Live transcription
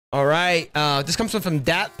All right. This comes from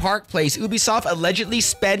Dat Park Place. Ubisoft allegedly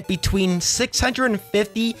spent between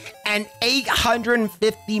 650 and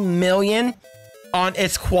 850 million on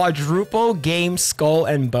its quadruple game Skull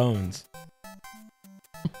and Bones.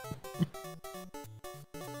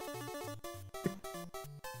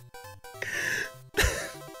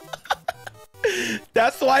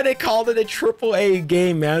 That's why they called it a AAA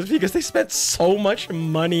game, man. It's because they spent so much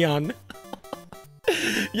money on.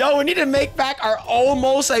 Yo, we need to make back our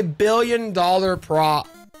almost $1 billion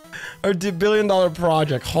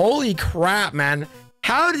project. Holy crap, man.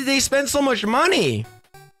 How did they spend so much money?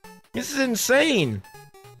 This is insane.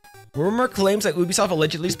 Rumor claims that Ubisoft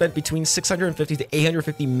allegedly spent between 650 to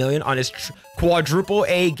 850 million on its quadruple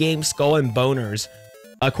A game Skull and Boners.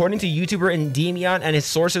 According to YouTuber Endymion and his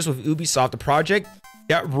sources with Ubisoft, the project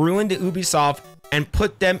that ruined Ubisoft and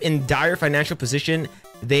put them in dire financial position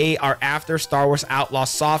they are after Star Wars Outlaw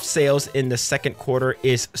soft sales in the second quarter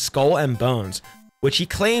is Skull and Bones, which he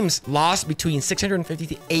claims lost between 650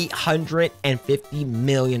 to 850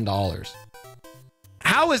 million dollars.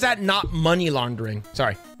 How is that not money laundering?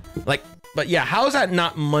 Sorry. But yeah, how is that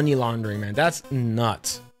not money laundering, man? That's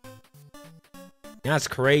nuts. That's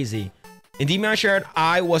crazy. Endymion shared,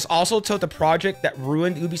 I was also told the project that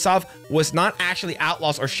ruined Ubisoft was not actually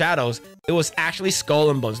Outlaws or Shadows. It was actually Skull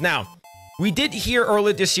and Bones. Now, we did hear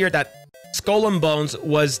earlier this year that Skull and Bones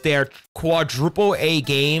was their quadruple A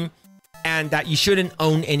game and that you shouldn't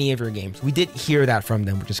own any of your games. We did hear that from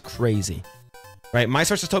them, which is crazy. Right? My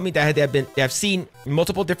sources told me that they have seen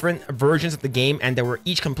multiple different versions of the game and they were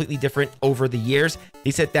each completely different over the years.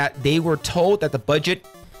 They said that they were told that the budget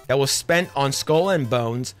that was spent on Skull and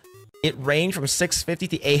Bones, it ranged from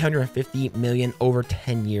 650 to 850 million over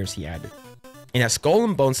 10 years, he added. And that Skull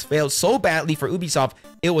and Bones failed so badly for Ubisoft,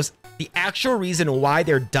 it was the actual reason why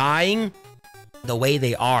they're dying the way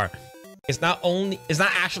they are. It's not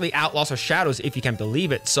actually Outlaws or Shadows, if you can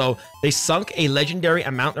believe it. So they sunk a legendary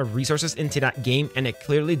amount of resources into that game and it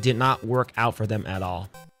clearly did not work out for them at all.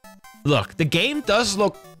 Look, the game does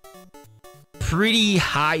look pretty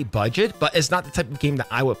high budget, but it's not the type of game that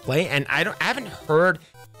I would play. And I haven't heard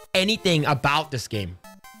anything about this game.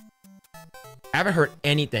 I haven't heard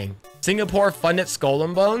anything. Singapore funded Skull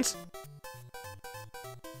and Bones?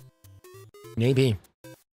 Maybe.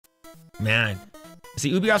 Man.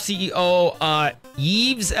 See, Ubisoft CEO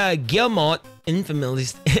Yves Guillemot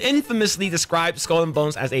infamously described Skull and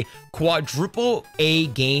Bones as a quadruple A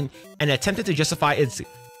game and attempted to justify its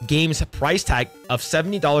game's price tag of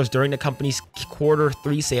 $70 during the company's quarter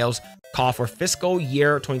 3 sales call for fiscal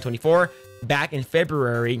year 2024 back in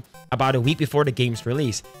February, about a week before the game's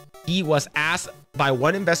release. He was asked by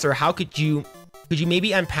one investor, how could you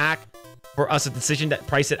maybe unpack for us a decision that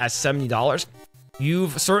priced it at $70?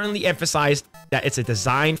 You've certainly emphasized that it's a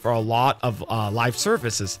design for a lot of live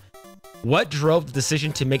services. What drove the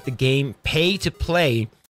decision to make the game pay to play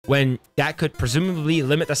when that could presumably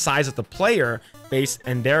limit the size of the player base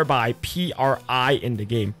and thereby PRI in the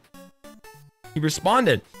game? He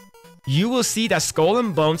responded, you will see that Skull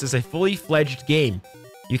and Bones is a fully fledged game.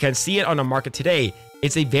 You can see it on the market today.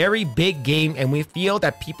 It's a very big game and we feel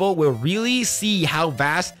that people will really see how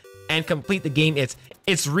vast and complete the game is.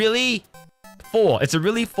 It's really full. It's a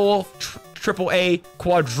really full AAA,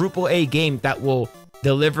 quadruple A game that will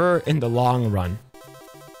deliver in the long run.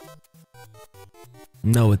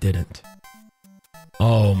 No, it didn't.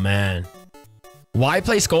 Oh, man. Why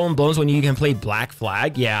play Skull and Bones when you can play Black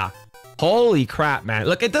Flag? Yeah. Holy crap, man.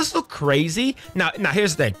 Look, it does look crazy. Now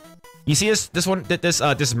here's the thing. You see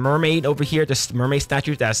this mermaid over here, this mermaid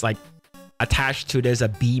statue that's like attached to this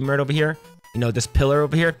beam right over here. You know, this pillar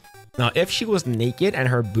over here. Now, if she was naked and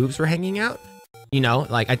her boobs were hanging out, you know,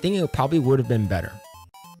 like I think it probably would have been better.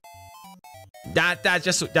 That's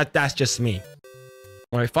just me.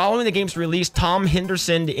 All right, following the game's release, Tom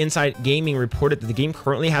Henderson, the Inside Gaming, reported that the game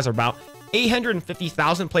currently has about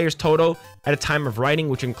 850,000 players total at a time of writing,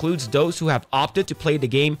 which includes those who have opted to play the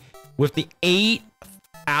game with the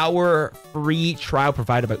 8-hour free trial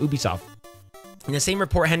provided by Ubisoft. In the same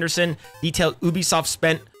report, Henderson detailed Ubisoft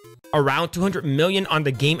spent around 200 million on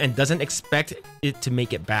the game and doesn't expect it to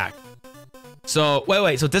make it back. So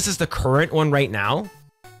wait, so this is the current one right now?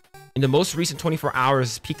 In the most recent 24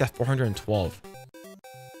 hours, peaked at 412.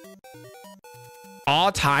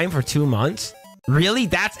 All time for 2 months? Really?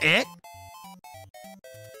 That's it?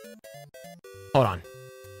 Hold on.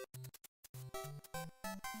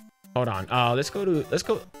 Let's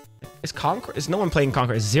go. Is no one playing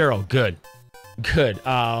Conquer? It's 0. Good.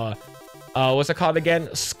 What's it called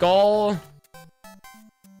again? Skull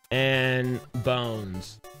and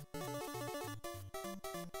Bones.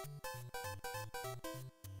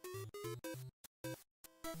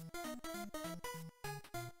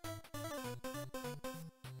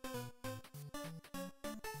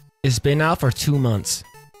 It's been out for 2 months.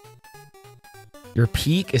 Your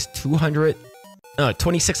peak is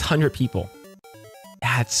 2,600 people.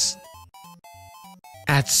 That's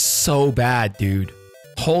so bad, dude.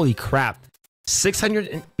 Holy crap.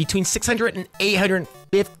 Between 600 and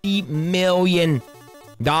 850 million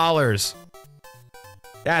dollars.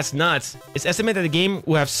 That's nuts. It's estimated that the game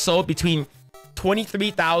will have sold between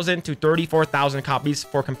 23,000 to 34,000 copies.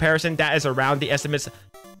 For comparison, that is around the estimates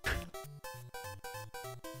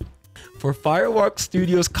for Fireworks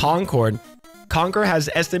Studios Concord. Concord has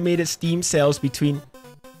estimated Steam sales between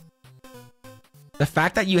the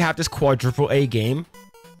fact that you have this quadruple A game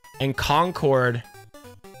and Concord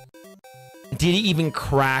didn't even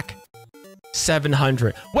crack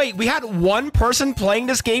 700. Wait, we had one person playing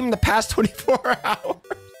this game in the past 24 hours.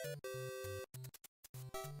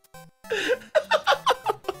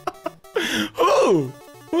 Who?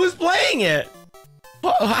 Who's playing it?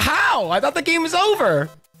 How? I thought the game was over.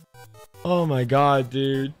 Oh my god,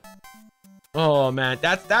 dude. Oh man,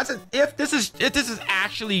 if this is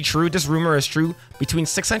actually true, this rumor is true, between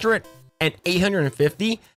 600 and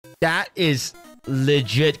 850, that is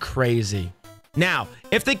legit crazy. Now,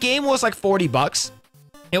 if the game was like 40 bucks,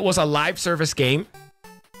 it was a live service game,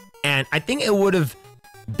 and I think it would have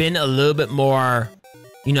been a little bit more,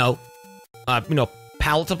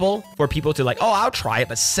 palatable for people to like, oh, I'll try it.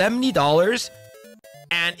 But $70,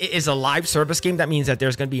 and it is a live service game. That means that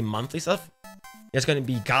there's gonna be monthly stuff. There's gonna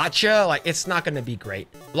be gacha. Like, it's not gonna be great.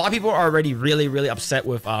 A lot of people are already really upset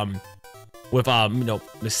with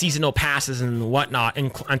the seasonal passes and whatnot,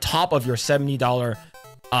 and on top of your $70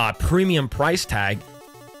 premium price tag,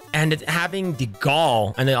 and having the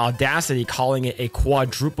gall and the audacity calling it a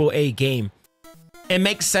quadruple A game. It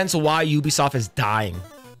makes sense why Ubisoft is dying.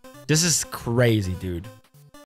 This is crazy, dude.